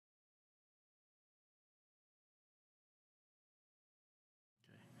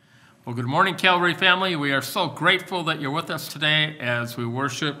Well, good morning, Calvary family. We are so grateful that you're with us today as we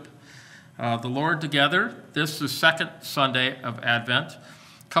worship the Lord together. This is the second Sunday of Advent.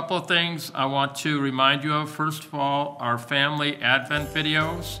 A couple of things I want to remind you of. First of all, our family Advent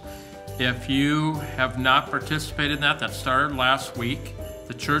videos. If you have not participated in that started last week.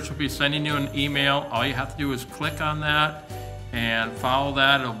 The church will be sending you an email. All you have to do is click on that and follow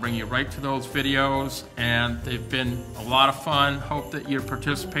that. It'll bring you right to those videos, and they've been a lot of fun. Hope that you're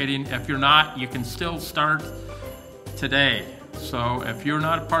participating. If you're not, you can still start today. So if you're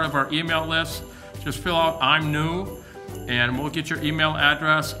not a part of our email list, just fill out I'm new, and we'll get your email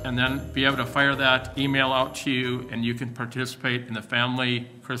address and then be able to fire that email out to you, and you can participate in the family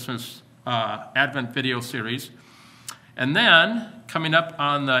Christmas Advent video series. And then coming up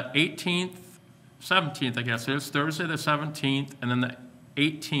on the 17th, I guess it is, Thursday the 17th, and then the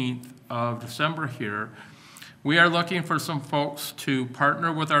 18th of December here, we are looking for some folks to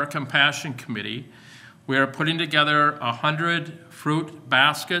partner with our Compassion Committee. We are putting together 100 fruit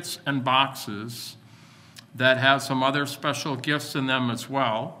baskets and boxes that have some other special gifts in them as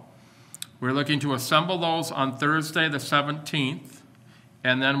well. We're looking to assemble those on Thursday the 17th,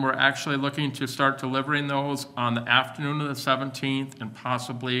 and then we're actually looking to start delivering those on the afternoon of the 17th and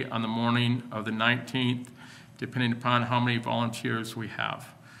possibly on the morning of the 19th, depending upon how many volunteers we have.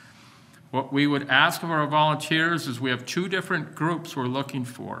 What we would ask of our volunteers is we have two different groups we're looking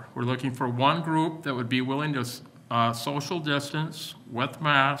for. We're looking for one group that would be willing to social distance with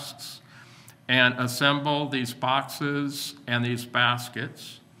masks and assemble these boxes and these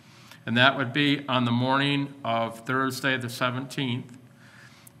baskets. And that would be on the morning of Thursday the 17th.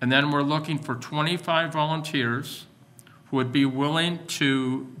 And then we're looking for 25 volunteers who would be willing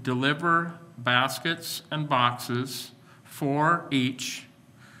to deliver baskets and boxes, 4 each.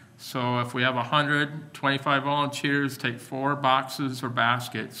 So if we have 125 volunteers, take 4 boxes or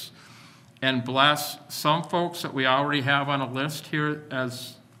baskets and bless some folks that we already have on a list here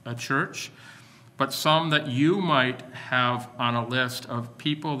as a church, but some that you might have on a list of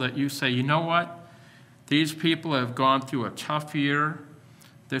people that you say, you know what, these people have gone through a tough year.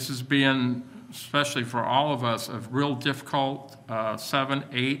 This has been, especially for all of us, a real difficult 7,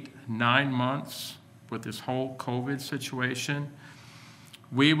 8, 9 months with this whole COVID situation.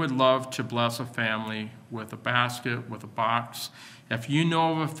 We would love to bless a family with a basket, with a box. If you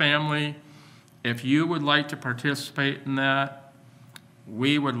know of a family, if you would like to participate in that,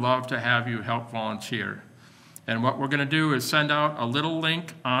 we would love to have you help volunteer. And what we're going to do is send out a little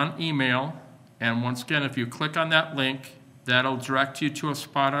link on email. And once again, if you click on that link, that'll direct you to a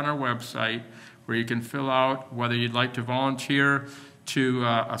spot on our website where you can fill out whether you'd like to volunteer to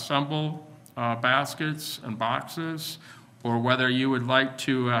assemble baskets and boxes, or whether you would like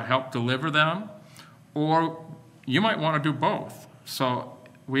to help deliver them, or you might want to do both. So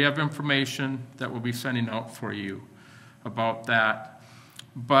we have information that we'll be sending out for you about that.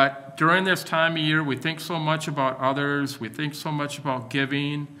 But during this time of year, we think so much about others, we think so much about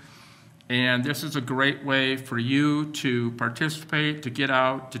giving. And this is a great way for you to participate, to get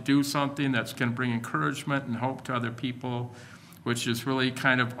out, to do something that's going to bring encouragement and hope to other people, which is really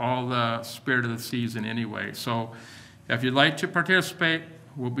kind of all the spirit of the season anyway. So if you'd like to participate,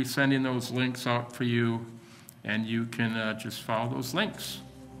 we'll be sending those links out for you, and you can just follow those links.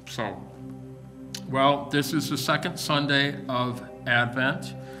 So, well, this is the second Sunday of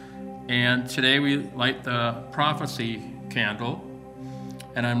Advent, and today we light the prophecy candle.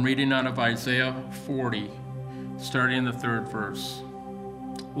 And I'm reading out of Isaiah 40, starting in the 3rd verse.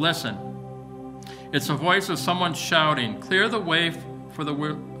 Listen, it's a voice of someone shouting, clear the way through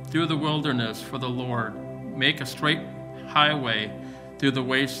the wilderness for the Lord. Make a straight highway through the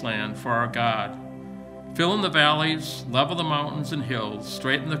wasteland for our God. Fill in the valleys, level the mountains and hills,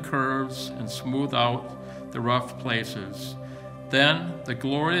 straighten the curves, and smooth out the rough places. Then the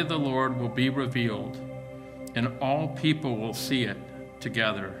glory of the Lord will be revealed, and all people will see it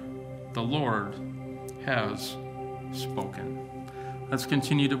together. The Lord has spoken. Let's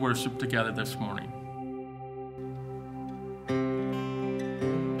continue to worship together this morning.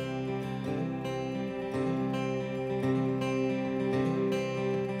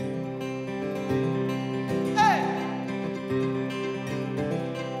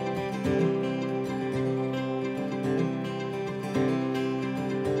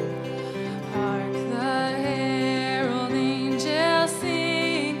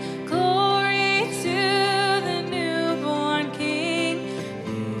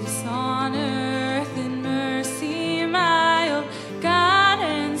 On earth.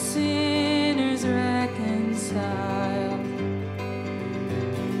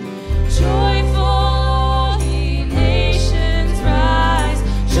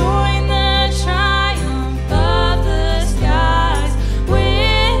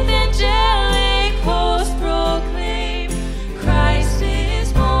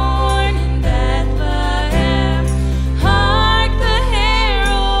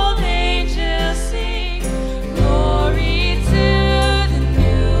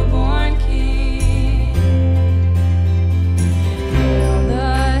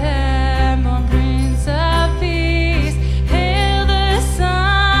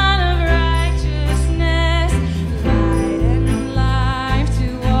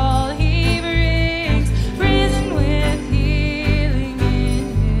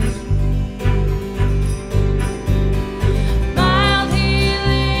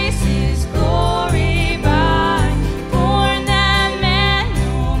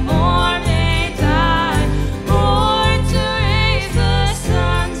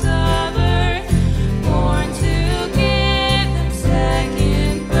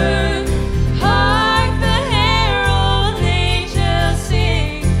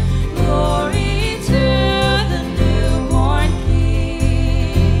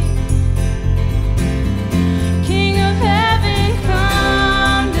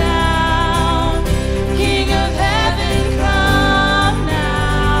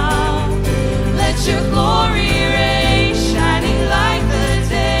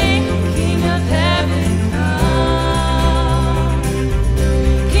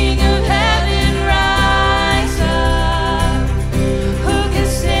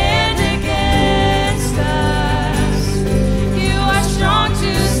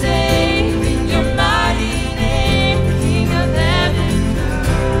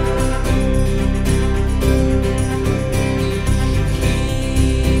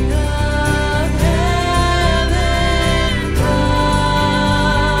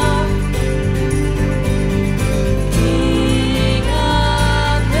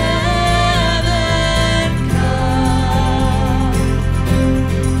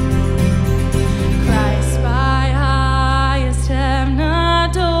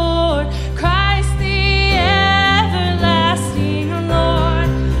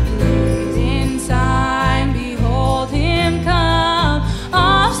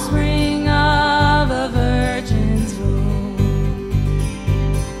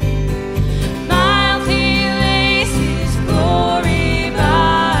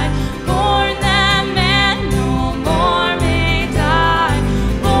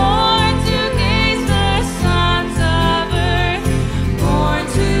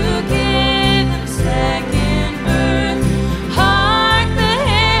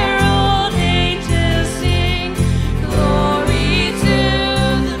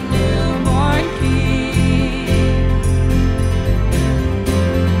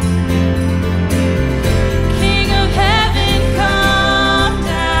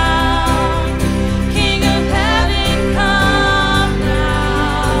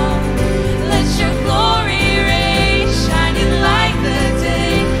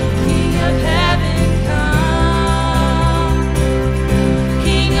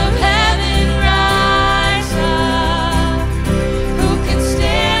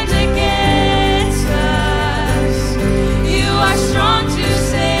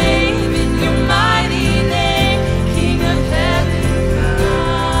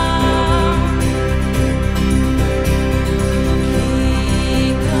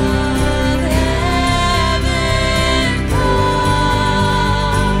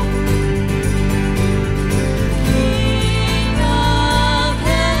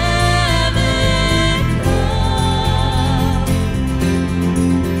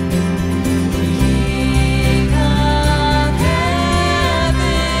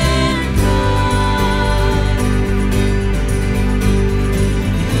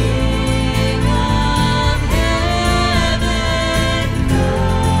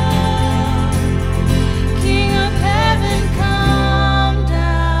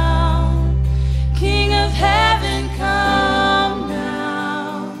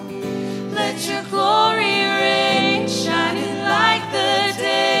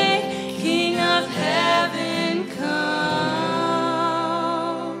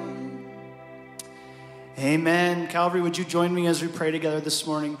 Amen. Calvary, would you join me as we pray together this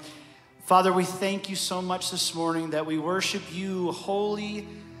morning? Father, we thank you so much this morning that we worship you, holy,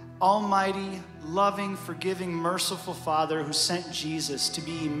 almighty, loving, forgiving, merciful Father who sent Jesus to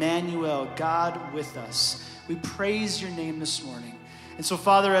be Emmanuel, God with us. We praise your name this morning. And so,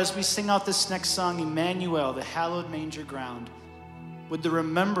 Father, as we sing out this next song, Emmanuel, the hallowed manger ground, with the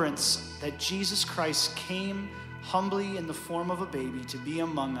remembrance that Jesus Christ came humbly in the form of a baby to be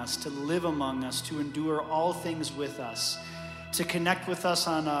among us, to live among us, to endure all things with us, to connect with us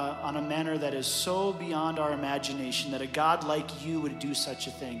on a manner that is so beyond our imagination that a God like you would do such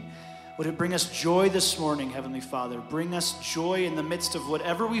a thing. Would it bring us joy this morning, Heavenly Father? Bring us joy in the midst of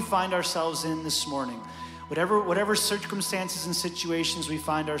whatever we find ourselves in this morning, whatever circumstances and situations we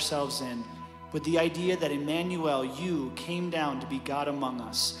find ourselves in, with the idea that Emmanuel, you came down to be God among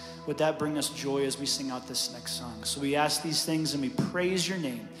us. Would that bring us joy as we sing out this next song? So we ask these things and we praise your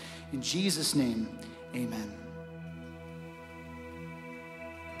name. In Jesus' name, amen.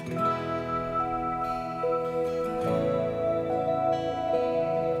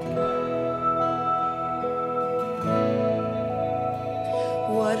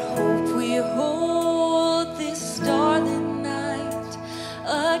 What hope we hold this starlit night.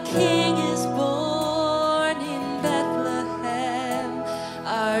 A king is born in Bethlehem.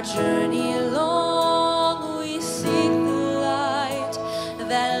 Our journey long, we seek the light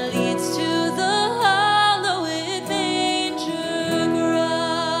that leads to the hallowed manger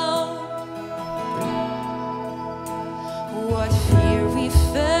ground. What fear we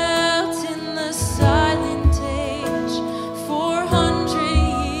felt in the silent age,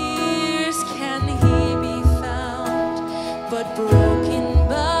 400 years can he be found, but broken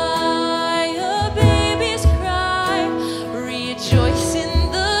by a baby's cry, rejoice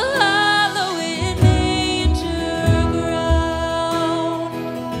in the hallowed manger ground.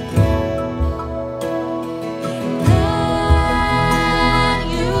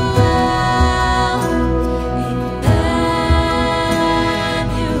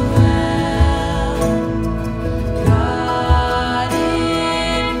 God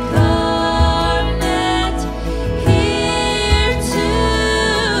incarnate, here to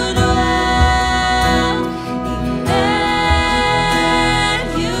dwell. Emmanuel,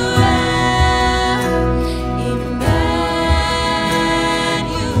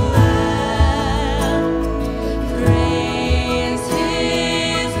 praise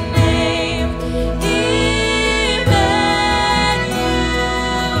his name,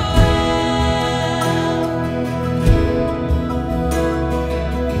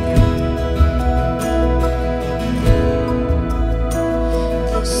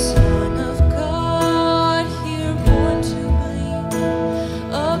 the Son of God here born to bleed,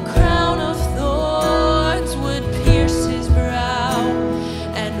 a crown of thorns would pierce his brow,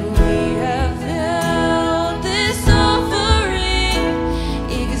 and we have held this offering,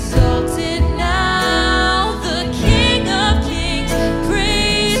 exalted now the King of Kings.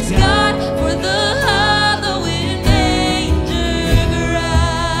 Praise God for the hallowed manger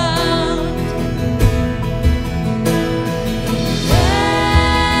ground.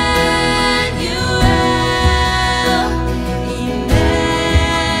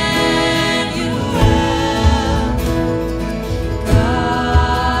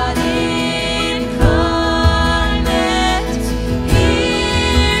 God incarnate,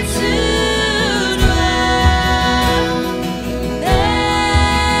 here to dwell.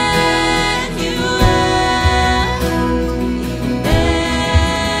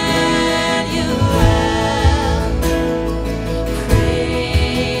 Emmanuel,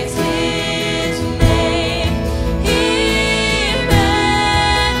 praise his name,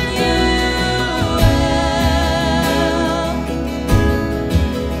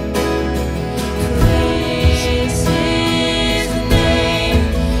 praise his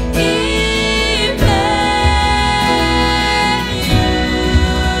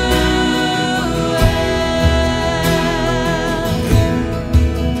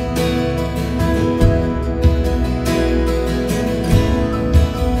name,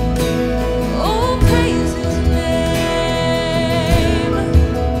 oh, praise his name,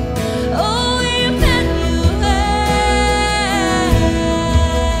 oh,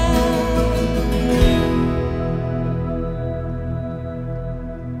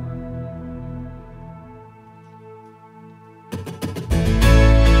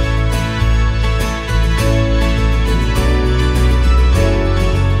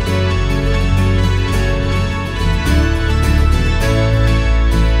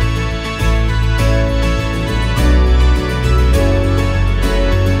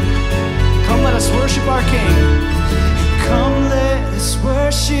 Come, let us worship our King. Come, let us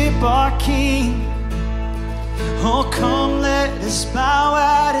worship our King. Oh, come, let us bow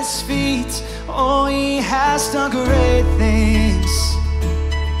at his feet. Oh, he has done great things.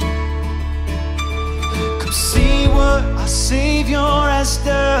 Come see what our Savior has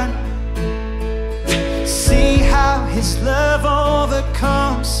done. See how his love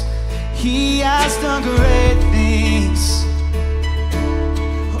overcomes. He has done great things.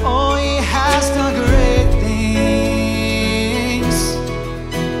 Oh, he has done great things.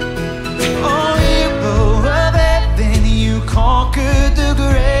 Oh, hero of heaven, you conquered the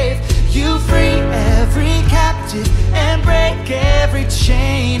grave. You free every captive and break every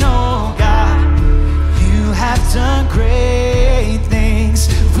chain. Oh God, you have done great things.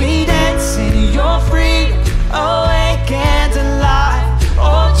 We dance in your freedom, awake and alive.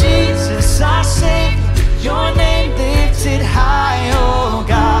 Oh Jesus, our Savior, your name lifted high. Oh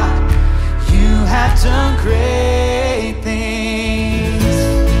God, you have done great things.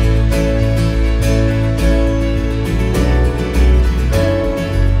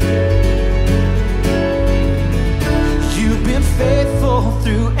 You've been faithful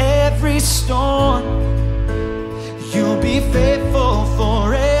through every storm. You'll be faithful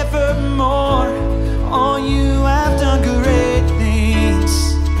forevermore. Oh, you have done great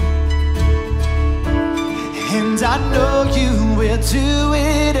things. And I know you will do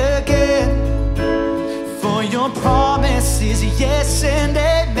it again. For your promise is yes and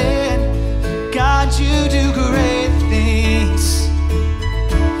amen. God, you do great things.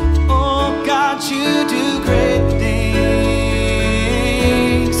 Oh God, you do great things.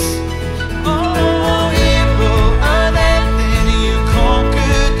 Oh, hero of heaven, you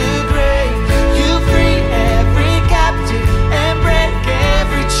conquered the grave. You free every captive and break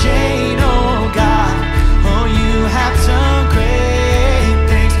every chain. Oh God, oh, you have done great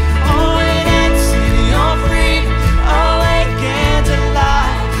things. Oh, and it's in your freedom, awake and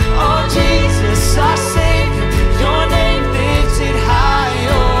alive. Oh Jesus, our Savior, your name lifted high.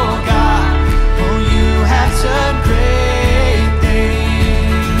 Oh God, oh, you have done great things.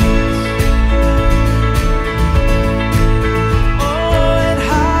 Oh, and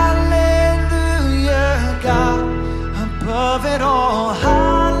hallelujah, God, above it all.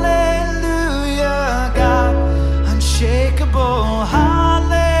 Hallelujah, God, unshakable.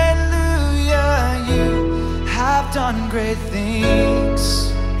 Hallelujah, you have done great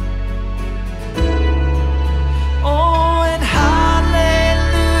things. Oh, and hallelujah,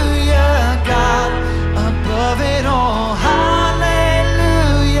 God, above it all. Hallelujah,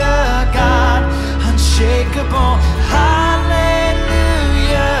 God, unshakable. Hallelujah,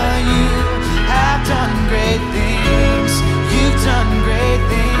 you have done great things. You've done great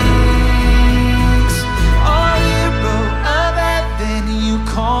things. Oh, hero of heaven, you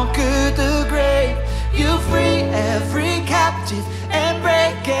conquered the grave. You free every captive and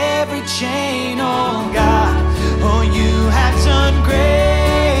break every chain. Oh God, oh, you have done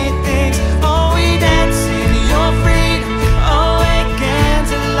great things. Oh, we dance in your freedom, awake and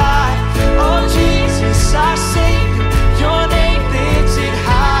alive. Oh Jesus, our Savior, your name lifted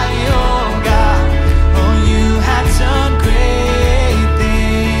high. Oh God, oh, you have done great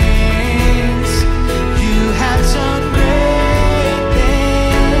things. You have done great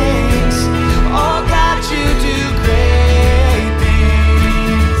things. Oh God, you do great things.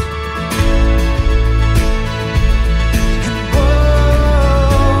 And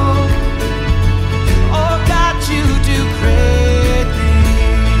whoa, oh God, you do great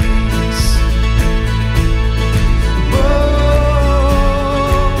things. Whoa.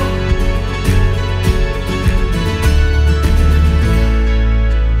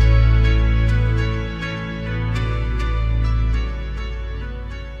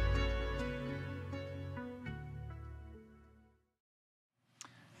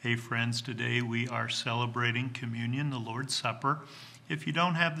 Hey friends, today we are celebrating communion, the Lord's Supper. If you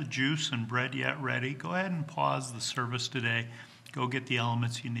don't have the juice and bread yet ready, go ahead and pause the service today. Go get the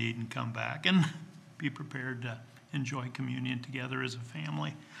elements you need and come back and be prepared to enjoy communion together as a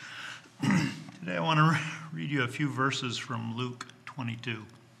family. Today I want to read you a few verses from Luke 22.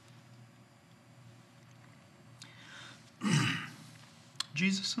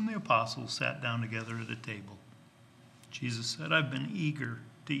 Jesus and the apostles sat down together at a table. Jesus said, "I've been eager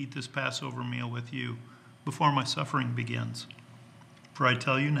to eat this Passover meal with you before my suffering begins. For I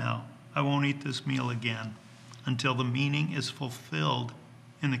tell you now, I won't eat this meal again until the meaning is fulfilled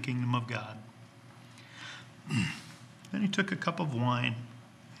in the kingdom of God." Then he took a cup of wine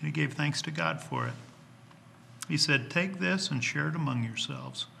and he gave thanks to God for it. He said, "Take this and share it among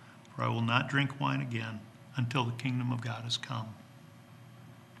yourselves, for I will not drink wine again until the kingdom of God has come."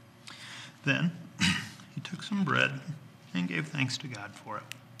 Then he took some bread and gave thanks to God for it.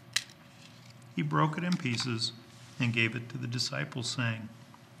 he broke it in pieces and gave it to the disciples, saying,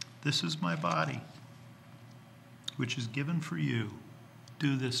 "This is my body, which is given for you.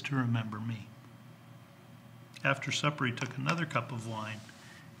 Do this to remember me." After supper, he took another cup of wine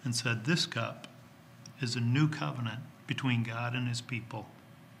and said, "This cup is a new covenant between God and his people,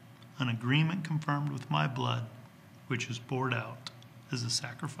 an agreement confirmed with my blood, which is poured out as a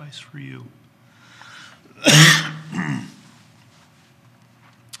sacrifice for you."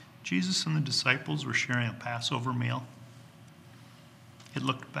 Jesus and the disciples were sharing a Passover meal. It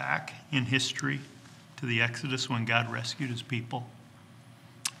looked back in history to the Exodus when God rescued his people.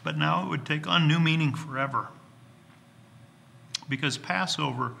 But now it would take on new meaning forever, because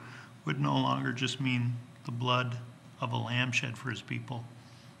Passover would no longer just mean the blood of a lamb shed for his people,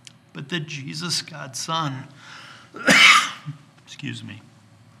 but that Jesus, God's Son,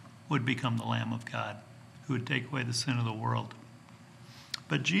 would become the Lamb of God who would take away the sin of the world.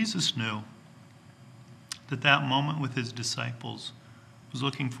 But Jesus knew that that moment with his disciples was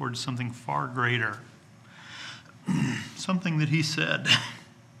looking forward to something far greater, something that he said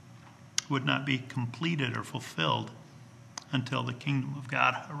would not be completed or fulfilled until the kingdom of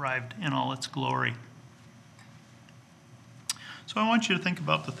God arrived in all its glory. So I want you to think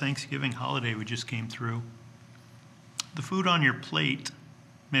about the Thanksgiving holiday we just came through. The food on your plate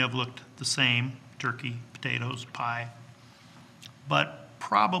may have looked the same: turkey, potatoes, pie, but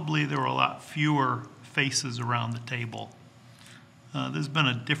probably there were a lot fewer faces around the table. There's been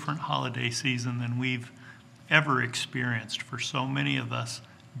a different holiday season than we've ever experienced for so many of us,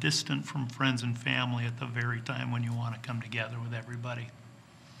 distant from friends and family at the very time when you want to come together with everybody.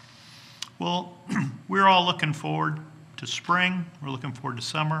 Well, we're all looking forward to spring. We're looking forward to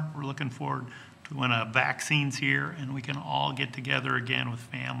summer. We're looking forward to when a vaccine's here and we can all get together again with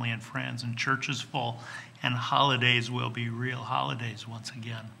family and friends and churches full, and holidays will be real holidays once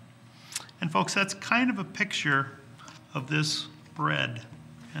again. And folks, that's kind of a picture of this bread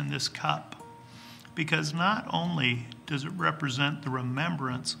and this cup, because not only does it represent the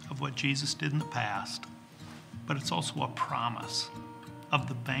remembrance of what Jesus did in the past, but it's also a promise of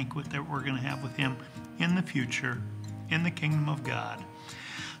the banquet that we're going to have with him in the future, in the kingdom of God,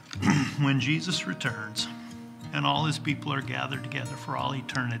 when Jesus returns and all his people are gathered together for all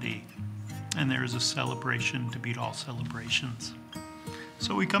eternity, and there is a celebration to beat all celebrations.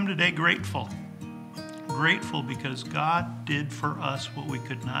 So we come today grateful because God did for us what we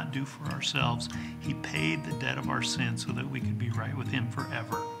could not do for ourselves. He paid the debt of our sin so that we could be right with him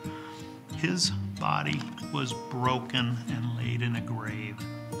forever. His body was broken and laid in a grave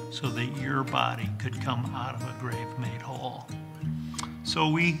so that your body could come out of a grave made whole. So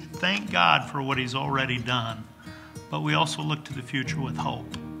we thank God for what he's already done, but we also look to the future with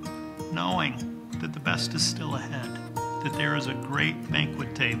hope, knowing that the best is still ahead, that there is a great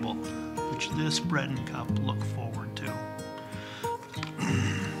banquet table which this bread and cup look forward to.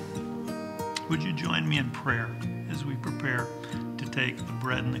 Would you join me in prayer as we prepare to take the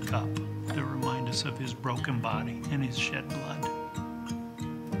bread and the cup that remind us of his broken body and his shed blood?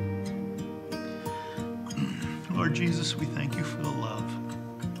 Lord Jesus, we thank you for the love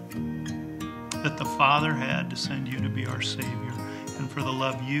that the Father had to send you to be our Savior, and for the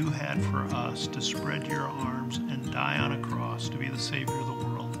love you had for us to spread your arms and die on a cross to be the Savior of the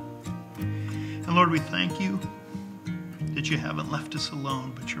world. And Lord, we thank you that you haven't left us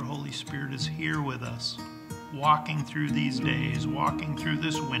alone, but your Holy Spirit is here with us, walking through these days, walking through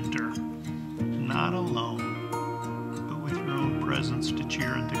this winter, not alone, but with your own presence to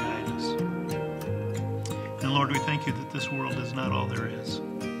cheer and to guide us. And Lord, we thank you that this world is not all there is,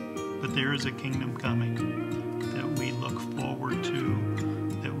 but there is a kingdom coming that we look forward to,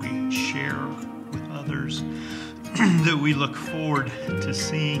 that we share with others, that we look forward to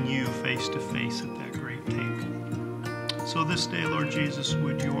seeing you face to face at that great table. So this day, Lord Jesus,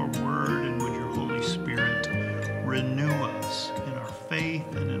 would your word and would your Holy Spirit renew us in our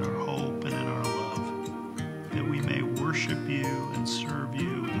faith and in our hope and in our love, that we may worship you and serve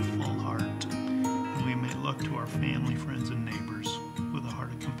you with a full heart, and we may look to our family, friends, and neighbors with a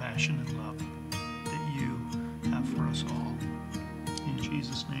heart of compassion and love that you have for us all. In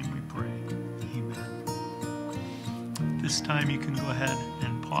Jesus' name we pray. Amen. This time you can go ahead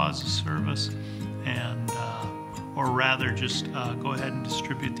and pause the service and, or rather just go ahead and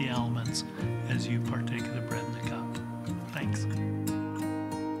distribute the elements as you partake of the bread and the cup. Thanks.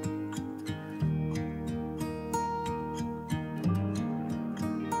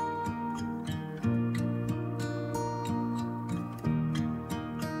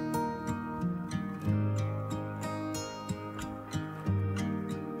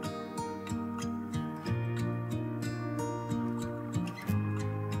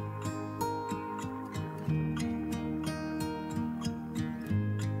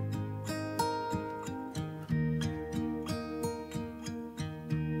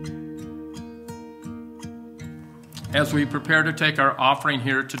 As we prepare to take our offering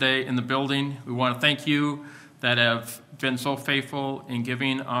here today in the building, we want to thank you that have been so faithful in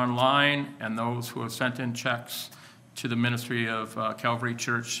giving online and those who have sent in checks to the ministry of Calvary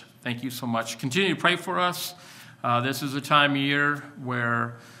Church. Thank you so much. Continue to pray for us. This is a time of year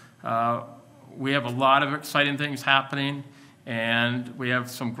where we have a lot of exciting things happening, and we have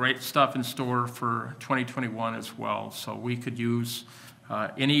some great stuff in store for 2021 as well. So we could use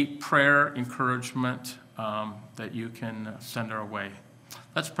any prayer, encouragement that you can send our way.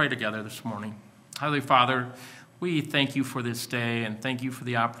 Let's pray together this morning. Heavenly Father, we thank you for this day and thank you for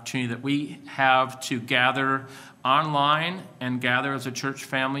the opportunity that we have to gather online and gather as a church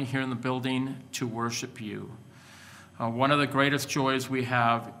family here in the building to worship you. One of the greatest joys we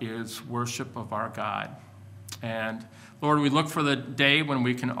have is worship of our God. And Lord, we look for the day when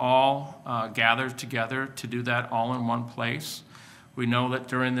we can all gather together to do that all in one place. We know that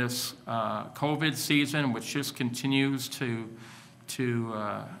during this COVID season, which just continues to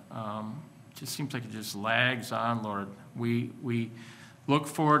just seems like it just lags on, Lord. We look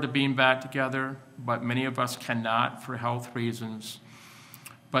forward to being back together, but many of us cannot for health reasons.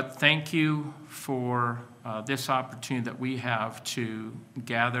 But thank you for this opportunity that we have to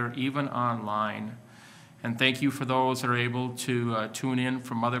gather even online. And thank you for those that are able to tune in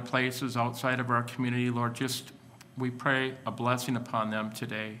from other places outside of our community. Lord, we pray a blessing upon them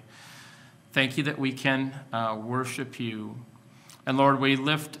today. Thank you that we can worship you. And Lord, we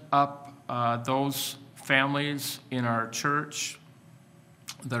lift up those families in our church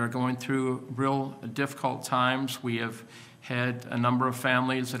that are going through real difficult times. We have had a number of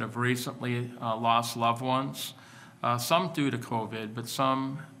families that have recently lost loved ones, some due to COVID, but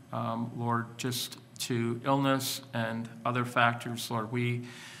some, Lord, just to illness and other factors. Lord, we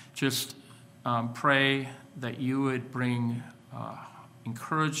just pray that you would bring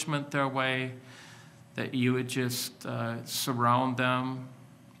encouragement their way, that you would just surround them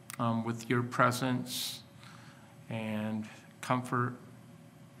with your presence and comfort.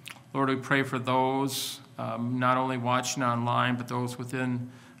 Lord, we pray for those not only watching online, but those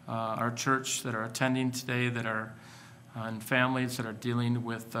within our church that are attending today, that are and families that are dealing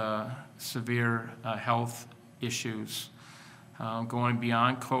with severe health issues, going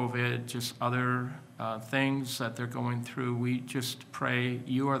beyond COVID, just other things that they're going through. We just pray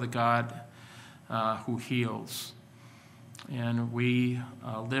you are the God who heals. And we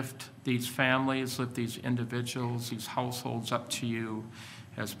lift these families, lift these individuals, these households up to you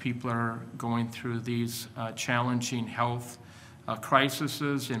as people are going through these challenging health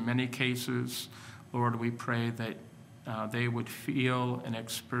crises in many cases. Lord, we pray that they would feel and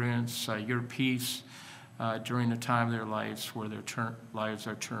experience your peace during a time of their lives where their lives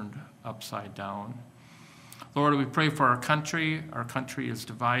are turned upside down. Lord, we pray for our country. Our country is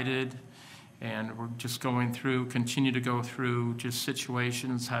divided, and we're just continue to go through just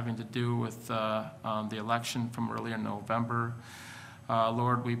situations having to do with the election from earlier in November.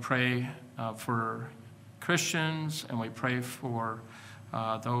 Lord, we pray for Christians, and we pray for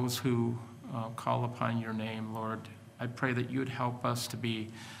those who call upon your name, Lord. I pray that you would help us to be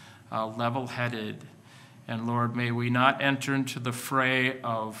level-headed. And Lord, may we not enter into the fray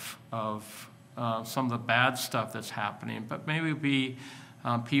of some of the bad stuff that's happening, but may we be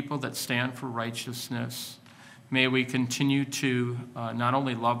people that stand for righteousness. May we continue to not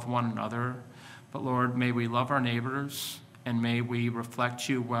only love one another, but Lord, may we love our neighbors, and may we reflect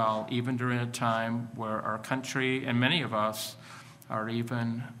you well, even during a time where our country and many of us are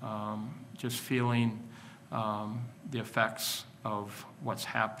even just feeling the effects of what's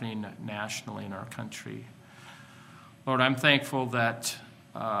happening nationally in our country. Lord, I'm thankful that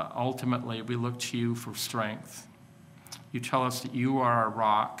ultimately we look to you for strength. You tell us that you are our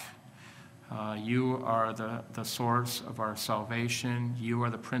rock. You are the source of our salvation. You are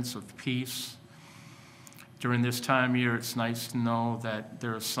the Prince of Peace. During this time of year, it's nice to know that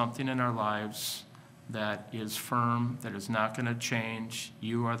there is something in our lives that is firm, that is not going to change.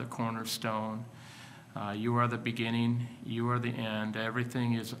 You are the cornerstone. You are the beginning. You are the end.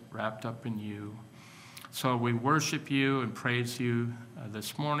 Everything is wrapped up in you. So we worship you and praise you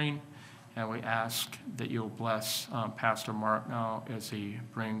this morning, and we ask that you'll bless Pastor Mark now as he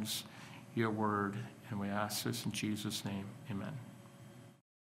brings your word, and we ask this in Jesus' name. Amen.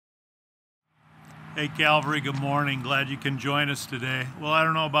 Hey, Calvary, good morning. Glad you can join us today. Well, I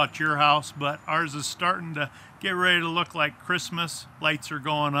don't know about your house, but ours is starting to get ready to look like Christmas. Lights are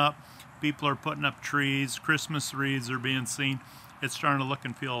going up. People are putting up trees. Christmas wreaths are being seen. It's starting to look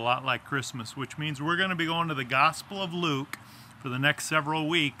and feel a lot like Christmas, which means we're going to be going to the Gospel of Luke for the next several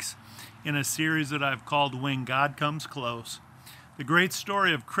weeks in a series that I've called When God Comes Close. The great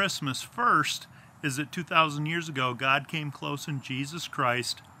story of Christmas first is that 2,000 years ago, God came close in Jesus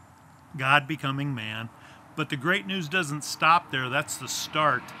Christ, God becoming man. But the great news doesn't stop there. That's the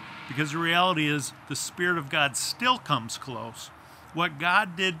start. Because the reality is the Spirit of God still comes close. What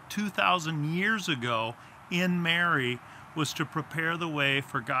God did 2,000 years ago in Mary was to prepare the way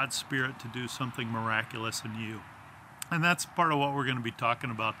for God's Spirit to do something miraculous in you. And that's part of what we're going to be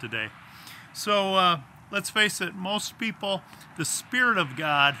talking about today. So let's face it, most people, the Spirit of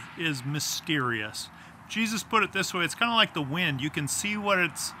God is mysterious. Jesus put it this way, it's kind of like the wind. You can see what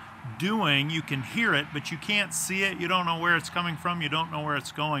it's doing, you can hear it, but you can't see it. You don't know where it's coming from, you don't know where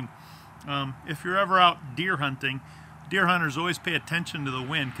it's going. If you're ever out deer hunting, deer hunters always pay attention to the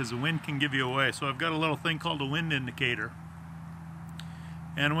wind because the wind can give you away. So I've got a little thing called a wind indicator.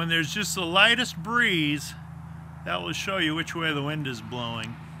 And when there's just the lightest breeze, that will show you which way the wind is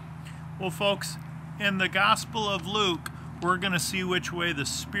blowing. Well, folks, in the Gospel of Luke, we're going to see which way the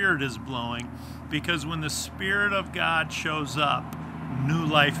Spirit is blowing, because when the Spirit of God shows up, new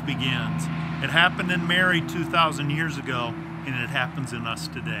life begins. It happened in Mary 2,000 years ago, and it happens in us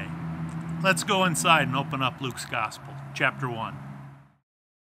today. Let's go inside and open up Luke's Gospel, chapter 1.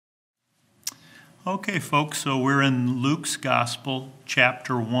 Okay, folks, so we're in Luke's Gospel,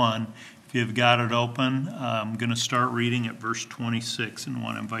 chapter 1. If you've got it open, I'm going to start reading at verse 26 and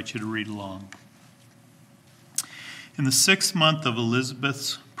want to invite you to read along. In the 6th month of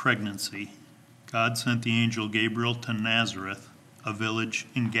Elizabeth's pregnancy, God sent the angel Gabriel to Nazareth, a village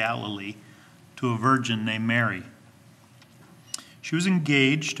in Galilee, to a virgin named Mary. She was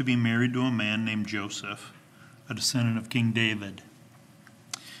engaged to be married to a man named Joseph, a descendant of King David.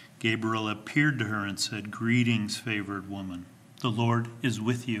 Gabriel appeared to her and said, "Greetings, favored woman. The Lord is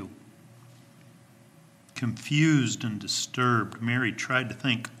with you." Confused and disturbed, Mary tried to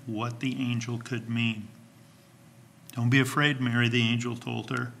think what the angel could mean. "Don't be afraid, Mary," the angel told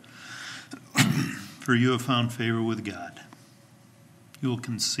her, "for you have found favor with God. You will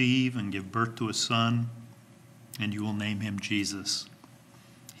conceive and give birth to a son, and you will name him Jesus.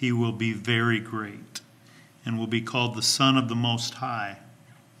 He will be very great and will be called the Son of the Most High.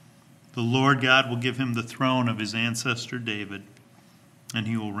 The Lord God will give him the throne of his ancestor David, and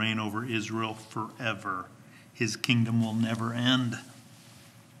he will reign over Israel forever. His kingdom will never end."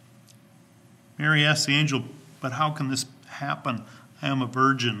 Mary asked the angel, "But how can this happen? I am a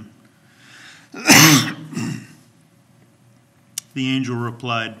virgin." The angel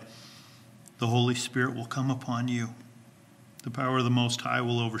replied, "The Holy Spirit will come upon you. The power of the Most High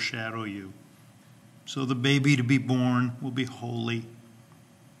will overshadow you. So the baby to be born will be holy,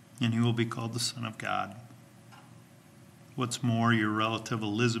 and he will be called the Son of God. What's more, your relative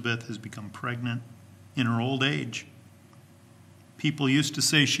Elizabeth has become pregnant in her old age. People used to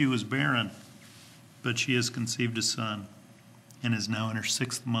say she was barren, but she has conceived a son and is now in her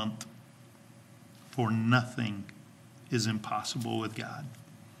 6th month. For nothing is impossible with God."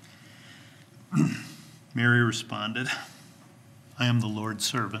 Mary responded, "I am the Lord's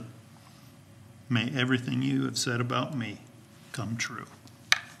servant. May everything you have said about me come true."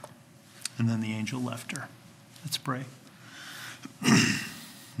 And then the angel left her. Let's pray.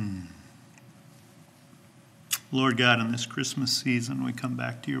 Lord God, in this Christmas season, we come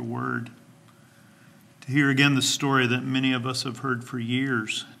back to your word to hear again the story that many of us have heard for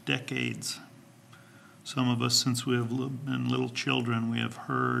years, decades. Some of us, since we have been little children, we have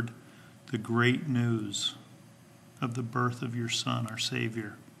heard the great news of the birth of your Son, our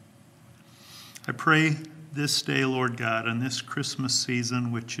Savior. I pray this day, Lord God, in this Christmas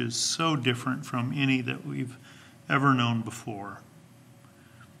season, which is so different from any that we've ever known before,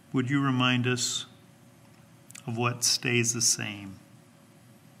 would you remind us of what stays the same,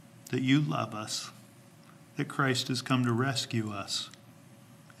 that you love us, that Christ has come to rescue us,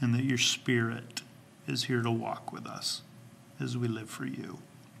 and that your Spirit is here to walk with us as we live for you.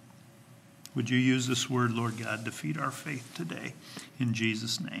 Would you use this word, Lord God, to feed our faith today? In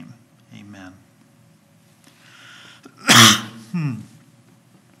Jesus' name, amen.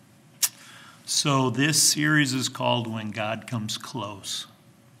 So this series is called When God Comes Close.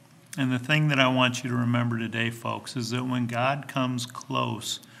 And the thing that I want you to remember today, folks, is that when God comes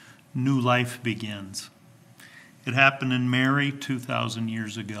close, new life begins. It happened in Mary 2,000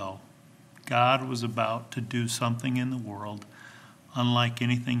 years ago. God was about to do something in the world unlike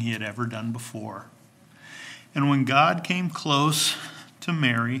anything he had ever done before. And when God came close to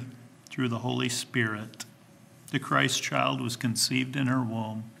Mary through the Holy Spirit, the Christ child was conceived in her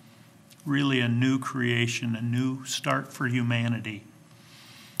womb, really a new creation, a new start for humanity.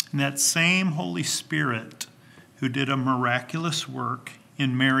 And that same Holy Spirit who did a miraculous work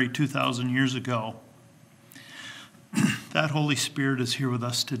in Mary 2,000 years ago, that Holy Spirit is here with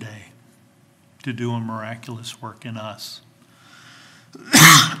us today. to do a miraculous work in us.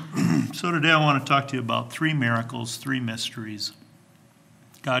 So today I want to talk to you about 3 miracles, 3 mysteries.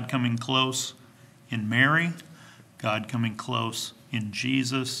 God coming close in Mary, God coming close in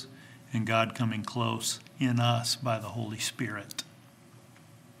Jesus, and God coming close in us by the Holy Spirit.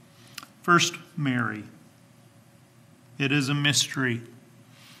 First, Mary. It is a mystery,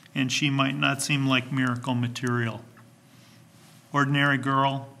 and she might not seem like miracle material. Ordinary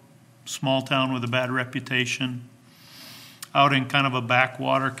girl, small town with a bad reputation, out in kind of a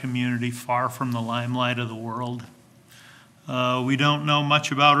backwater community far from the limelight of the world. We don't know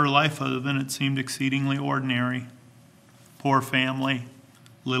much about her life other than it seemed exceedingly ordinary. Poor family,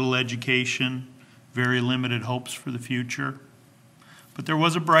 little education, very limited hopes for the future. But there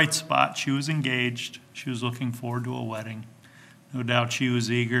was a bright spot. She was engaged. She was looking forward to a wedding. No doubt she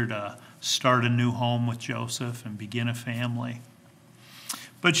was eager to start a new home with Joseph and begin a family.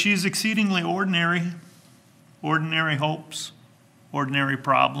 But she's exceedingly ordinary. Ordinary hopes, ordinary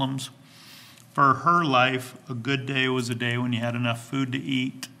problems. For her life, a good day was a day when you had enough food to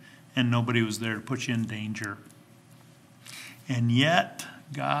eat and nobody was there to put you in danger. And yet,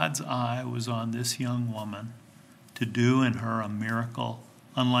 God's eye was on this young woman to do in her a miracle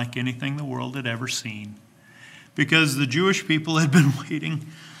unlike anything the world had ever seen. Because the Jewish people had been waiting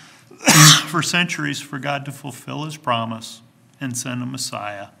for centuries for God to fulfill his promise and send a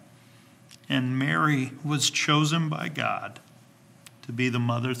Messiah. And Mary was chosen by God to be the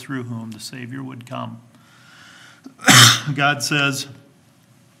mother through whom the Savior would come. God says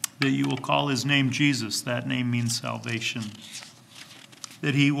that you will call his name Jesus. That name means salvation.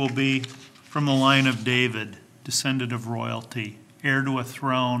 That he will be from the line of David, descendant of royalty, heir to a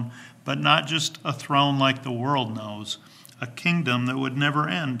throne, but not just a throne like the world knows, a kingdom that would never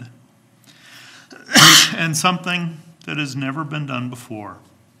end. And something that has never been done before.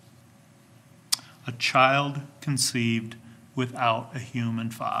 A child conceived without a human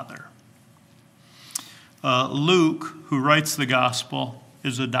father. Luke, who writes the gospel,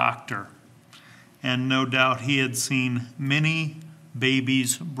 is a doctor. And no doubt he had seen many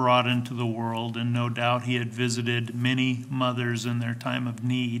babies brought into the world, and no doubt he had visited many mothers in their time of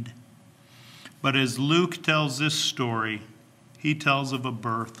need. But as Luke tells this story, he tells of a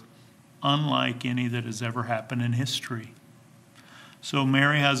birth unlike any that has ever happened in history. So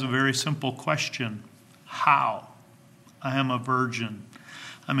Mary has a very simple question. How? I am a virgin.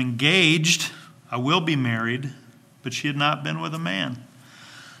 I'm engaged. I will be married, but she had not been with a man.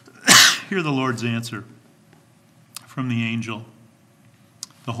 Hear the Lord's answer from the angel.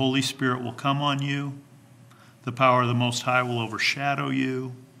 The Holy Spirit will come on you. The power of the Most High will overshadow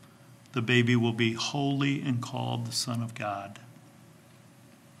you. The baby will be holy and called the Son of God.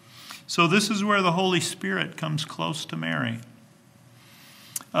 So this is where the Holy Spirit comes close to Mary.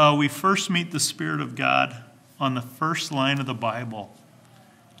 We first meet the Spirit of God on the first line of the Bible.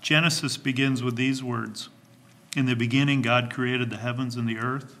 Genesis begins with these words. In the beginning, God created the heavens and the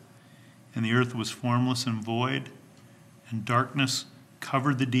earth was formless and void, and darkness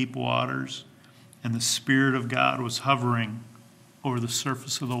covered the deep waters, and the Spirit of God was hovering over the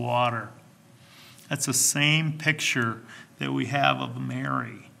surface of the water. That's the same picture that we have of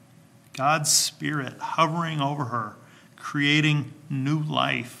Mary. God's Spirit hovering over her, creating new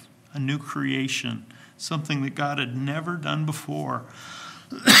life, a new creation, something that God had never done before.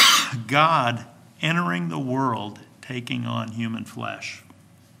 God entering the world, taking on human flesh.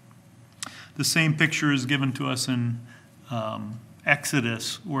 The same picture is given to us in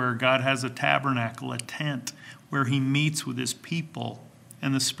Exodus, where God has a tabernacle, a tent, where he meets with his people,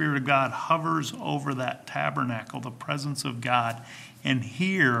 and the Spirit of God hovers over that tabernacle, the presence of God. And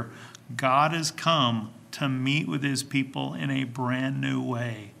here, God has come to meet with his people in a brand new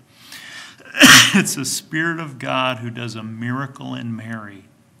way. It's the Spirit of God who does a miracle in Mary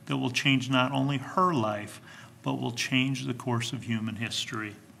that will change not only her life, but will change the course of human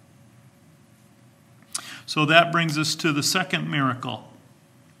history. So that brings us to the second miracle.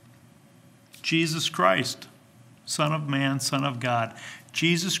 Jesus Christ, Son of Man, Son of God.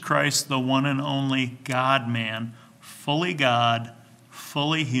 Jesus Christ, the one and only God-man, fully God,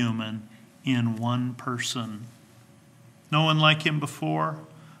 fully human, in one person. No one like him before,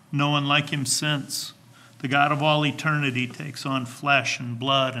 no one like him since. The God of all eternity takes on flesh and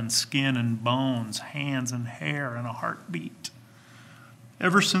blood and skin and bones, hands and hair and a heartbeat.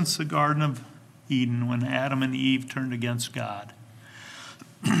 Ever since the Garden of Eden, when Adam and Eve turned against God,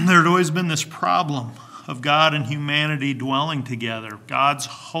 there had always been this problem of God and humanity dwelling together, God's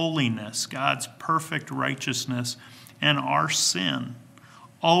holiness, God's perfect righteousness, and our sin,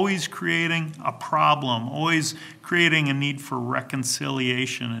 always creating a problem, always creating a need for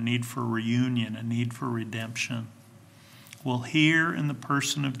reconciliation, a need for reunion, a need for redemption. Well, here in the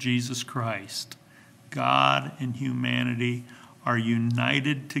person of Jesus Christ, God and humanity are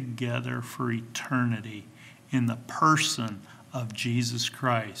united together for eternity in the person of Jesus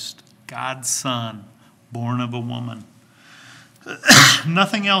Christ, God's Son, born of a woman.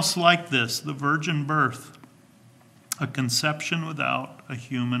 Nothing else like this, the virgin birth, a conception without a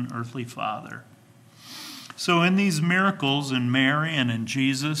human earthly father. So in these miracles in Mary and in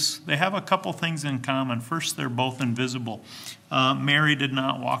Jesus, they have a couple things in common. First, they're both invisible. Mary did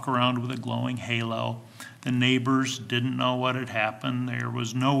not walk around with a glowing halo. The neighbors didn't know what had happened. There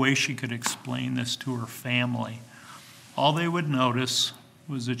was no way she could explain this to her family. All they would notice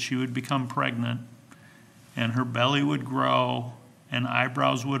was that she would become pregnant, and her belly would grow, and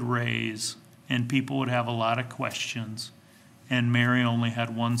eyebrows would raise, and people would have a lot of questions. And Mary only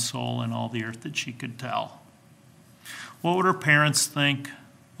had one soul in all the earth that she could tell. What would her parents think?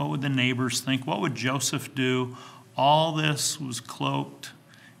 What would the neighbors think? What would Joseph do? All this was cloaked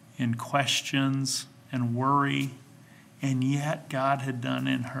in questions and worry, and yet God had done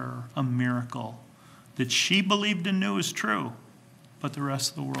in her a miracle that she believed and knew was true, but the rest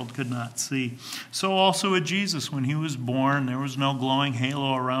of the world could not see. So also with Jesus, when he was born, there was no glowing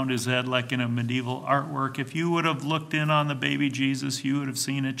halo around his head like in a medieval artwork. If you would have looked in on the baby Jesus, you would have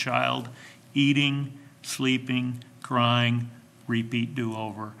seen a child eating, sleeping, crying, repeat,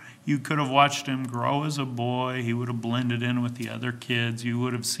 do-over. You could have watched him grow as a boy. He would have blended in with the other kids. You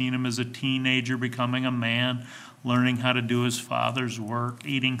would have seen him as a teenager becoming a man, learning how to do his father's work,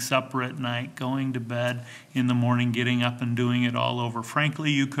 eating supper at night, going to bed in the morning, getting up and doing it all over. Frankly,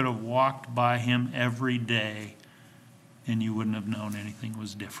 you could have walked by him every day and you wouldn't have known anything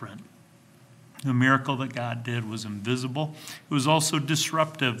was different. The miracle that God did was invisible. It was also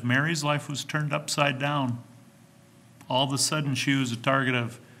disruptive. Mary's life was turned upside down. All of a sudden, she was a target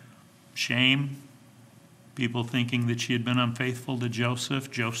of shame, people thinking that she had been unfaithful to Joseph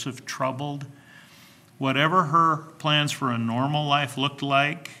troubled. Whatever her plans for a normal life looked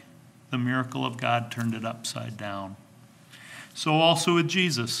like, the miracle of God turned it upside down. So also with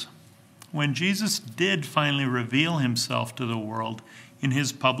Jesus. When Jesus did finally reveal himself to the world in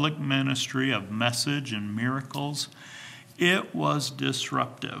his public ministry of message and miracles, it was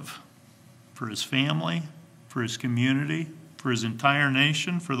disruptive for his family, for his community, for his entire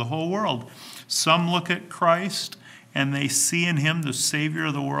nation, for the whole world. Some look at Christ and they see in him the Savior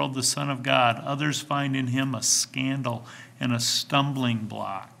of the world, the Son of God. Others find in him a scandal and a stumbling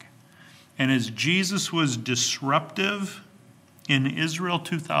block. And as Jesus was disruptive in Israel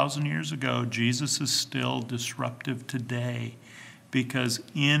 2,000 years ago, Jesus is still disruptive today, because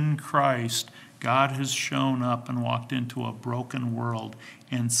in Christ, God has shown up and walked into a broken world,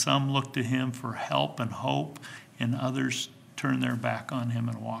 and some look to him for help and hope, and others turn their back on him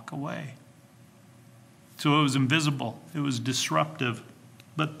and walk away. So it was invisible, it was disruptive,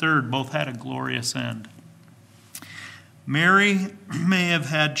 but third, both had a glorious end. Mary may have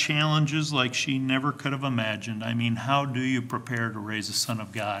had challenges like she never could have imagined. I mean, how do you prepare to raise a son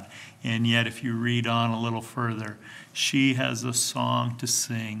of God? And yet, if you read on a little further, she has a song to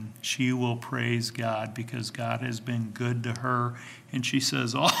sing. She will praise God because God has been good to her. And she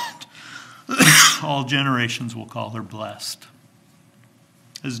says, all generations will call her blessed.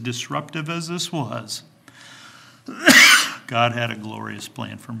 As disruptive as this was, God had a glorious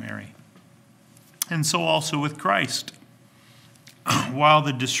plan for Mary. And so also with Christ. While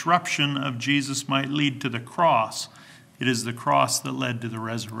the disruption of Jesus might lead to the cross, it is the cross that led to the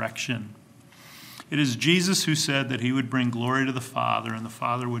resurrection. It is Jesus who said that he would bring glory to the Father and the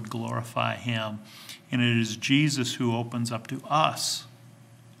Father would glorify him. And it is Jesus who opens up to us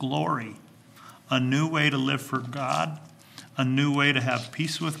glory, a new way to live for God, a new way to have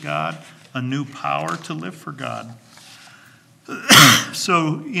peace with God, a new power to live for God.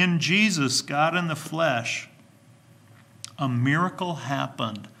 So in Jesus, God in the flesh, a miracle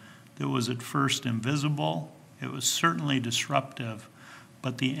happened that was at first invisible. It was certainly disruptive,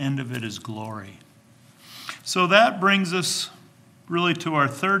 but the end of it is glory. So that brings us really to our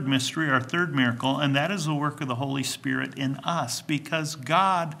third mystery, our third miracle, and that is the work of the Holy Spirit in us, because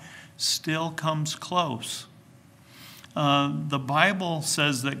God still comes close. The Bible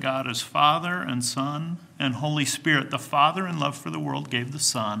says that God is Father and Son and Holy Spirit. The Father, in love for the world, gave the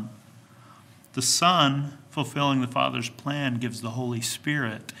Son. The Son, fulfilling the Father's plan, gives the Holy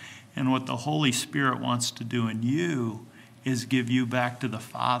Spirit. And what the Holy Spirit wants to do in you is give you back to the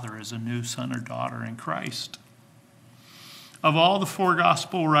Father as a new son or daughter in Christ. Of all the four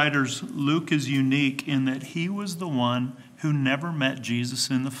gospel writers, Luke is unique in that he was the one who never met Jesus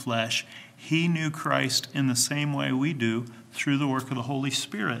in the flesh. He knew Christ in the same way we do, through the work of the Holy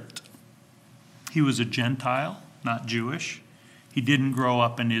Spirit. He was a Gentile, not Jewish. He didn't grow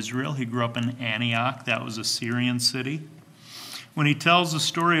up in Israel. He grew up in Antioch. That was a Syrian city. When he tells the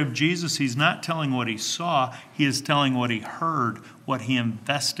story of Jesus, he's not telling what he saw. He is telling what he heard, what he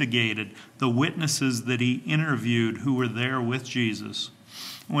investigated, the witnesses that he interviewed who were there with Jesus.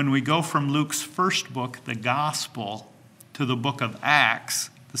 When we go from Luke's first book, the Gospel, to the book of Acts,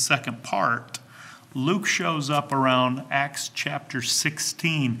 the second part, Luke shows up around Acts chapter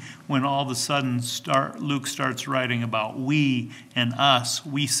 16 when all of a sudden Luke starts writing about we and us.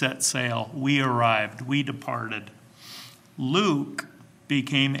 We set sail. We arrived. We departed. Luke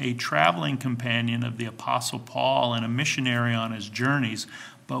became a traveling companion of the Apostle Paul and a missionary on his journeys,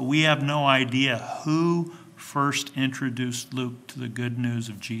 but we have no idea who first introduced Luke to the good news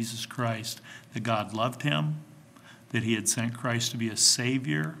of Jesus Christ, that God loved him, that he had sent Christ to be a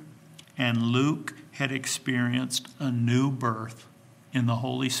Savior, and Luke had experienced a new birth in the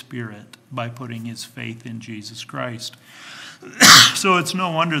Holy Spirit by putting his faith in Jesus Christ. So it's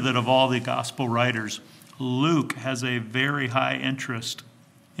no wonder that of all the gospel writers, Luke has a very high interest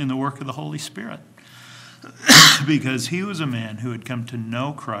in the work of the Holy Spirit because he was a man who had come to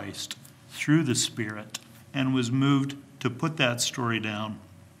know Christ through the Spirit and was moved to put that story down,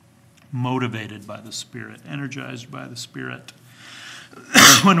 motivated by the Spirit, energized by the Spirit.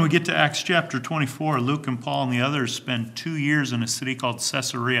 When we get to Acts chapter 24, Luke and Paul and the others spend 2 years in a city called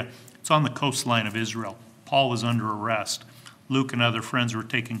Caesarea. It's on the coastline of Israel. Paul was under arrest. Luke and other friends were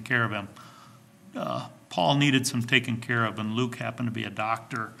taking care of him. Paul needed some taken care of, and Luke happened to be a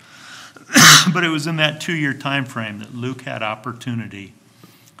doctor. But it was in that 2-year time frame that Luke had opportunity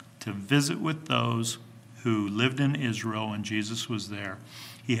to visit with those who lived in Israel when Jesus was there.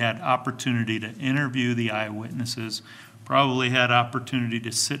 He had opportunity to interview the eyewitnesses, probably had opportunity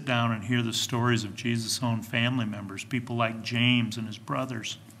to sit down and hear the stories of Jesus' own family members, people like James and his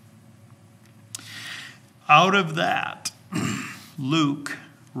brothers. Out of that, Luke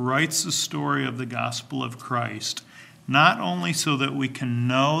writes the story of the gospel of Christ, not only so that we can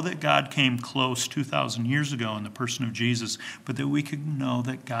know that God came close 2,000 years ago in the person of Jesus, but that we can know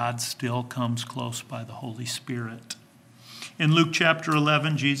that God still comes close by the Holy Spirit. In Luke chapter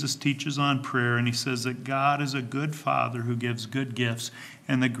 11, Jesus teaches on prayer, and he says that God is a good Father who gives good gifts,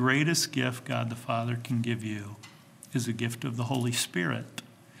 and the greatest gift God the Father can give you is a gift of the Holy Spirit.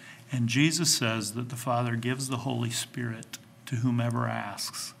 And Jesus says that the Father gives the Holy Spirit to whomever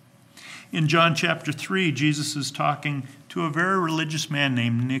asks. In John chapter 3, Jesus is talking to a very religious man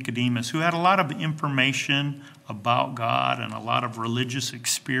named Nicodemus who had a lot of information about God and a lot of religious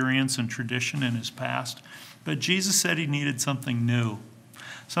experience and tradition in his past. But Jesus said he needed something new,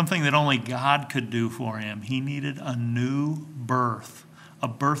 something that only God could do for him. He needed a new birth, a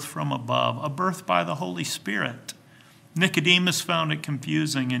birth from above, a birth by the Holy Spirit. Nicodemus found it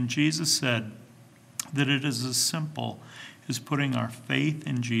confusing, and Jesus said that it is as simple as putting our faith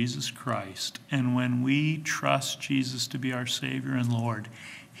in Jesus Christ. And when we trust Jesus to be our Savior and Lord,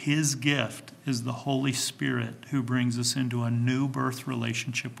 his gift is the Holy Spirit who brings us into a new birth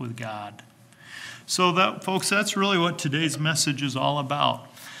relationship with God. So that, folks, that's really what today's message is all about.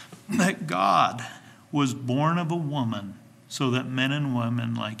 That God was born of a woman so that men and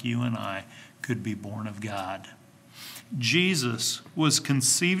women like you and I could be born of God. Jesus was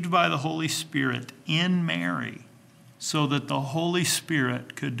conceived by the Holy Spirit in Mary so that the Holy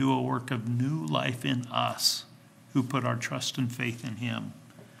Spirit could do a work of new life in us who put our trust and faith in him.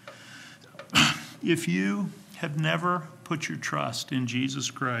 If you have never put your trust in Jesus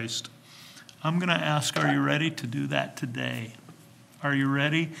Christ, I'm going to ask, are you ready to do that today? Are you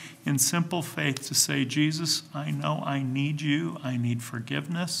ready in simple faith to say, Jesus, I know I need you. I need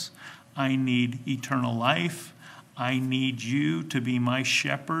forgiveness. I need eternal life. I need you to be my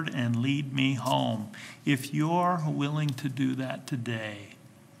shepherd and lead me home. If you're willing to do that today,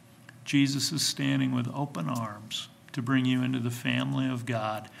 Jesus is standing with open arms to bring you into the family of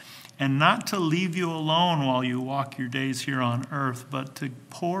God, and not to leave you alone while you walk your days here on earth, but to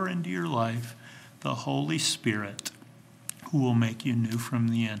pour into your life the Holy Spirit who will make you new from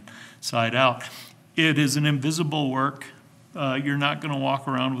the inside out. It is an invisible work. You're not going to walk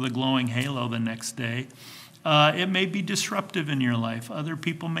around with a glowing halo the next day. It may be disruptive in your life. Other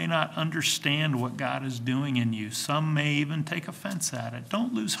people may not understand what God is doing in you. Some may even take offense at it.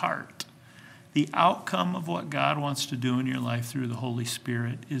 Don't lose heart. The outcome of what God wants to do in your life through the Holy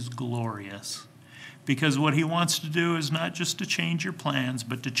Spirit is glorious. Because what he wants to do is not just to change your plans,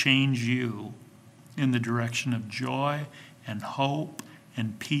 but to change you in the direction of joy and hope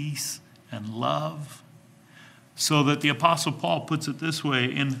and peace and love. So that the Apostle Paul puts it this way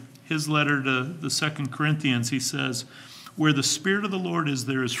in his letter to the 2 Corinthians. He says, where the Spirit of the Lord is,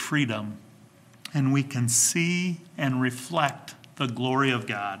 there is freedom, and we can see and reflect the glory of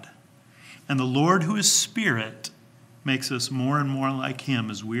God. And the Lord, who is Spirit, makes us more and more like him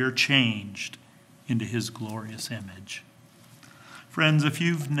as we are changed into his glorious image. Friends, if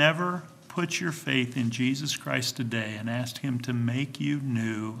you've never put your faith in Jesus Christ today and asked him to make you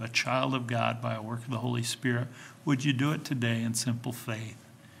new, a child of God by a work of the Holy Spirit, would you do it today in simple faith,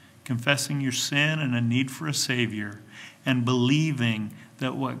 confessing your sin and a need for a Savior, and believing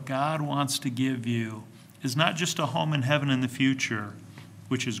that what God wants to give you is not just a home in heaven in the future,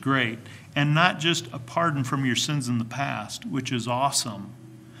 which is great, and not just a pardon from your sins in the past, which is awesome,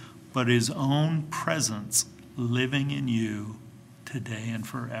 but his own presence living in you today and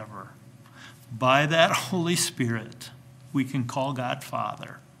forever. By that Holy Spirit, we can call God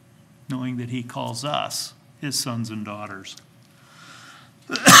Father, knowing that he calls us his sons and daughters.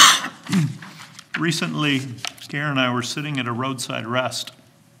 Recently, Karen and I were sitting at a roadside rest,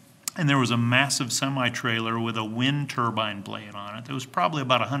 and there was a massive semi-trailer with a wind turbine blade on it that was probably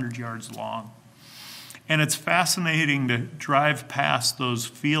about 100 yards long. And it's fascinating to drive past those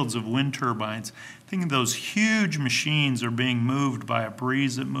fields of wind turbines, thinking those huge machines are being moved by a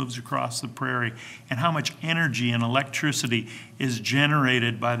breeze that moves across the prairie, and how much energy and electricity is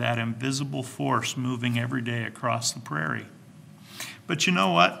generated by that invisible force moving every day across the prairie. But you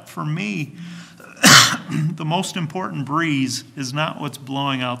know what? For me, the most important breeze is not what's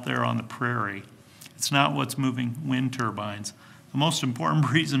blowing out there on the prairie. It's not what's moving wind turbines. The most important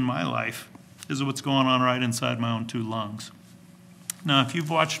breeze in my life is what's going on right inside my own two lungs. Now, if you've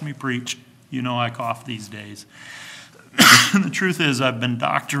watched me preach, you know I cough these days. The truth is, I've been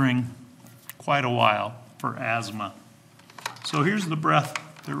doctoring quite a while for asthma. So here's the breath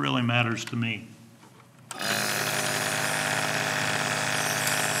that really matters to me.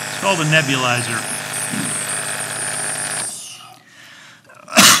 It's called a nebulizer.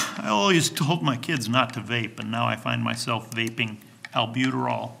 I always told my kids not to vape, and now I find myself vaping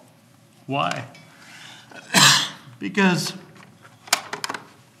albuterol. Why? Because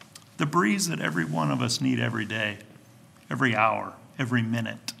the breeze that every one of us need every day, every hour, every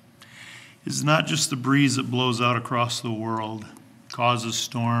minute, is not just the breeze that blows out across the world, causes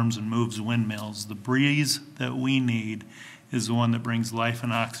storms and moves windmills. The breeze that we need is the one that brings life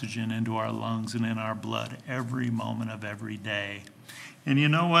and oxygen into our lungs and in our blood every moment of every day. And you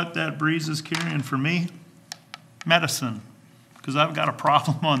know what that breeze is carrying for me? Medicine. Because I've got a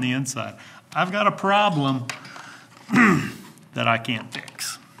problem on the inside. I've got a problem that I can't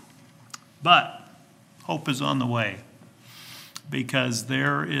fix. But hope is on the way, because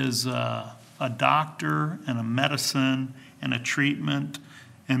there is a doctor and a medicine and a treatment,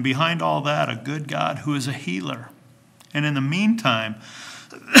 and behind all that, a good God who is a healer. And in the meantime,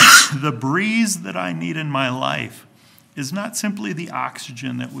 the breeze that I need in my life is not simply the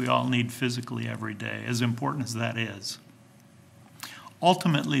oxygen that we all need physically every day, as important as that is.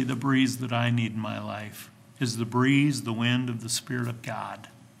 Ultimately, the breeze that I need in my life is the breeze, the wind of the Spirit of God,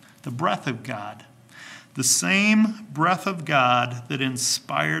 the breath of God. The same breath of God that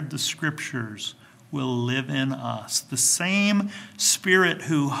inspired the Scriptures will live in us. The same Spirit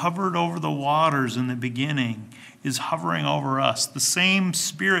who hovered over the waters in the beginning is hovering over us. The same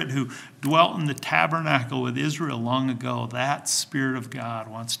Spirit who dwelt in the tabernacle with Israel long ago, that Spirit of God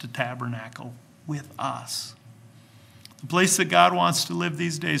wants to tabernacle with us. The place that God wants to live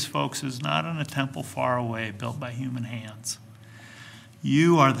these days, folks, is not in a temple far away built by human hands.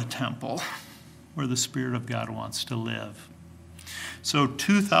 You are the temple where the Spirit of God wants to live. So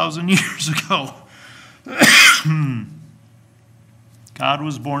 2,000 years ago, God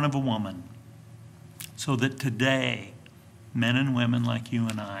was born of a woman so that today men and women like you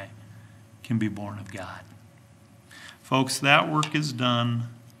and I can be born of God. Folks, that work is done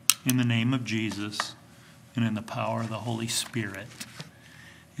in the name of Jesus and in the power of the Holy Spirit.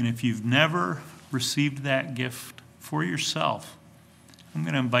 And if you've never received that gift for yourself, I'm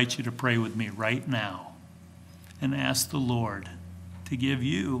going to invite you to pray with me right now and ask the Lord to give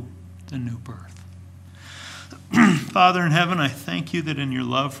you the new birth. Father in heaven, I thank you that in your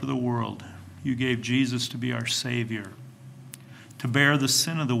love for the world, you gave Jesus to be our Savior, to bear the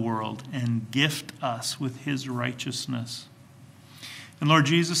sin of the world and gift us with his righteousness. And Lord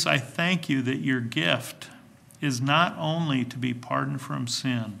Jesus, I thank you that your gift is not only to be pardoned from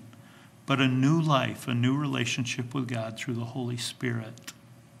sin, but a new life, a new relationship with God through the Holy Spirit.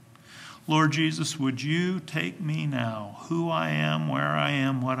 Lord Jesus, would you take me now, who I am, where I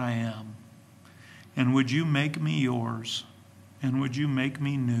am, what I am, and would you make me yours, and would you make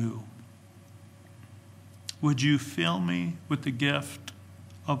me new? would you fill me with the gift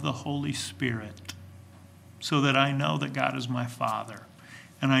of the Holy Spirit so that I know that God is my Father,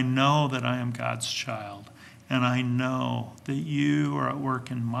 and I know that I am God's child, and I know that you are at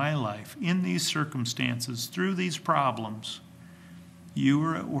work in my life, in these circumstances, through these problems. You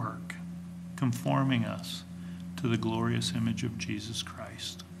are at work conforming us to the glorious image of Jesus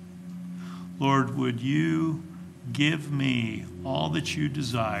Christ. Lord, would you give me all that you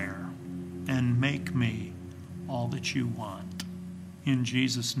desire and make me all that you want. In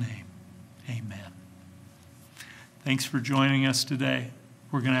Jesus' name, amen. Thanks for joining us today.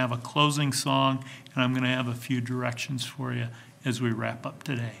 We're going to have a closing song, and I'm going to have a few directions for you as we wrap up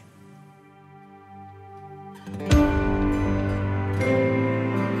today.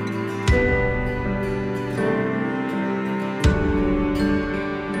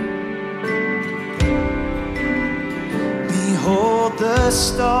 Behold the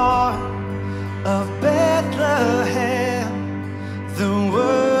star of Bethlehem, the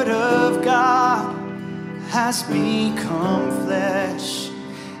Word of God has become flesh,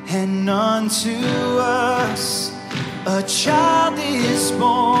 and unto us a child is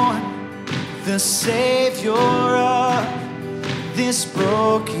born, the Savior of this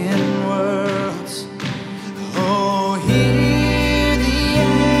broken world. Oh, hear the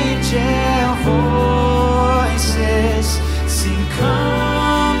angel voices sing,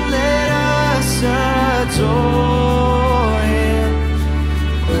 come, let us adore Him.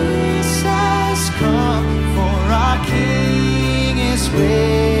 This has come, for our King is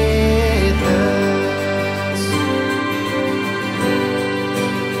with us.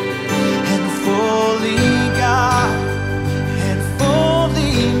 And fully God and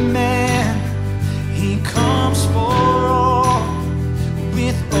fully man, He comes for all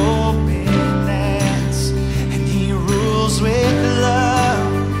with open hands, and He rules with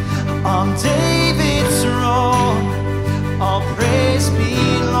love on David's throne. All praise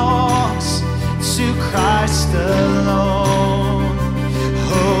belongs to Christ alone.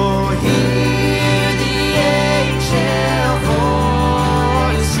 Oh, hear the angel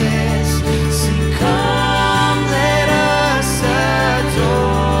voices sing, come, let us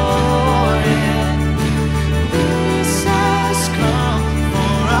adore Him. This has come,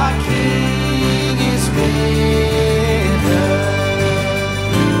 for our King is with us.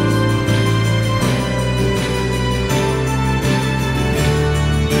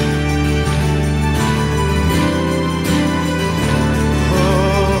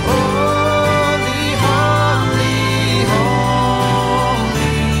 Holy, holy,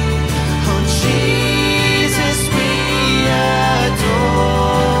 holy, oh Jesus, we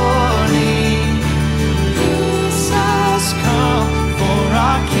adore Thee. This has come, for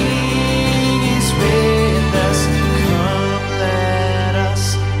our King is with us. Come, let us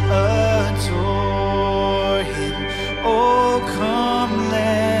adore Him. Oh, come,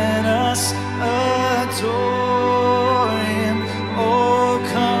 let us adore Him. Oh,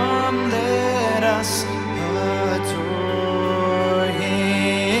 come, let us adore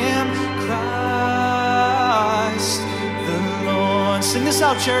Him. Christ the Lord. Sing this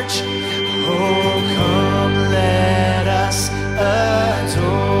out, church. Oh, come, let us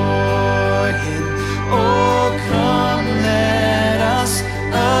adore Him. Oh, come, let us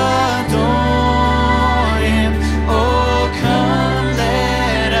adore Him. Oh, come,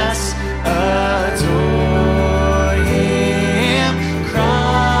 let us adore Him.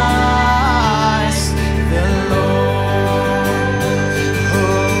 Christ the Lord.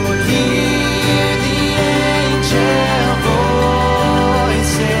 Oh, hear the angel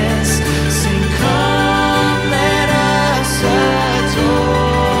voices sing, come, let us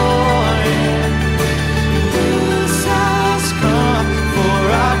adore Him. This has come,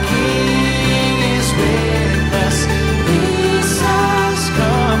 for our King is with us. This has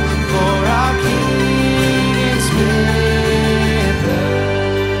come, for our King is with us.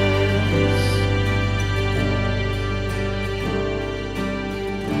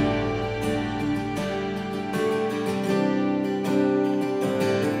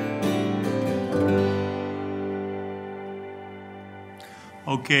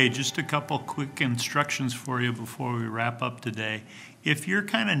 Okay, just a couple quick instructions for you before we wrap up today. If you're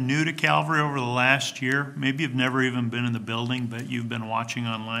kind of new to Calvary over the last year, maybe you've never even been in the building, but you've been watching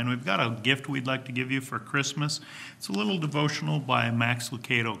online, we've got a gift we'd like to give you for Christmas. It's a little devotional by Max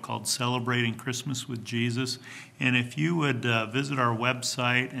Lucado called Celebrating Christmas with Jesus. And if you would visit our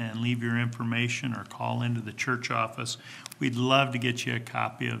website and leave your information or call into the church office, we'd love to get you a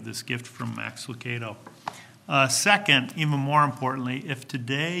copy of this gift from Max Lucado. Second, even more importantly, if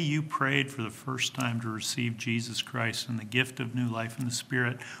today you prayed for the first time to receive Jesus Christ and the gift of new life in the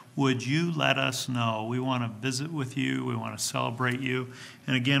Spirit, would you let us know? We want to visit with you. We want to celebrate you.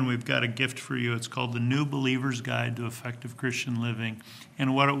 And again, we've got a gift for you. It's called the New Believer's Guide to Effective Christian Living.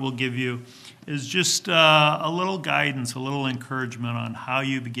 And what it will give you is just a little guidance, a little encouragement on how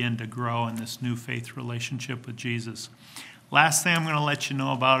you begin to grow in this new faith relationship with Jesus. Last thing I'm going to let you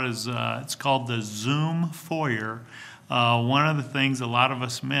know about is it's called the Zoom Foyer. One of the things a lot of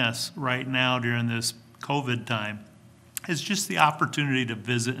us miss right now during this COVID time is just the opportunity to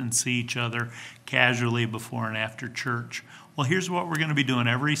visit and see each other casually before and after church. Well, here's what we're going to be doing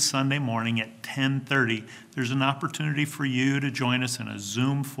every Sunday morning at 10:30. There's an opportunity for you to join us in a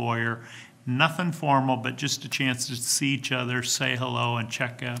Zoom Foyer. Nothing formal, but just a chance to see each other, say hello, and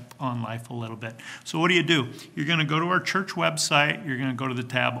check up on life a little bit. So what do? You're going to go to our church website. You're going to go to the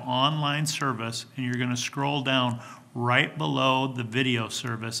tab Online Service, and you're going to scroll down right below the video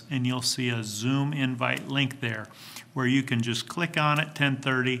service, and you'll see a Zoom invite link there where you can just click on it,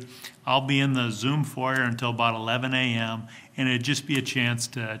 10:30. I'll be in the Zoom Foyer until about 11 a.m., and it'd just be a chance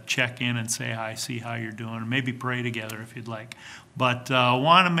to check in and say hi, see how you're doing, and maybe pray together if you'd like. But I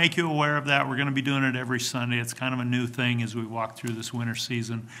want to make you aware of that. We're going to be doing it every Sunday. It's kind of a new thing as we walk through this winter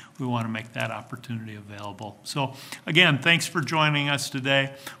season. We want to make that opportunity available. So again, thanks for joining us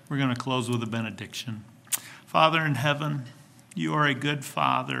today. We're going to close with a benediction. Father in heaven, you are a good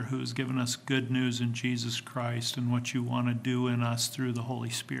Father who has given us good news in Jesus Christ, and what you want to do in us through the Holy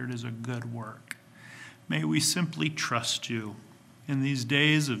Spirit is a good work. May we simply trust you in these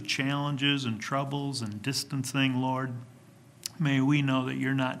days of challenges and troubles and distancing, Lord. May we know that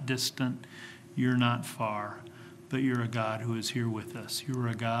you're not distant, you're not far, but you're a God who is here with us. You're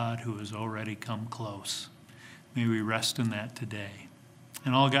a God who has already come close. May we rest in that today.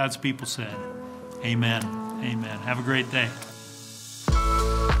 And all God's people said, amen. Amen. Have a great day.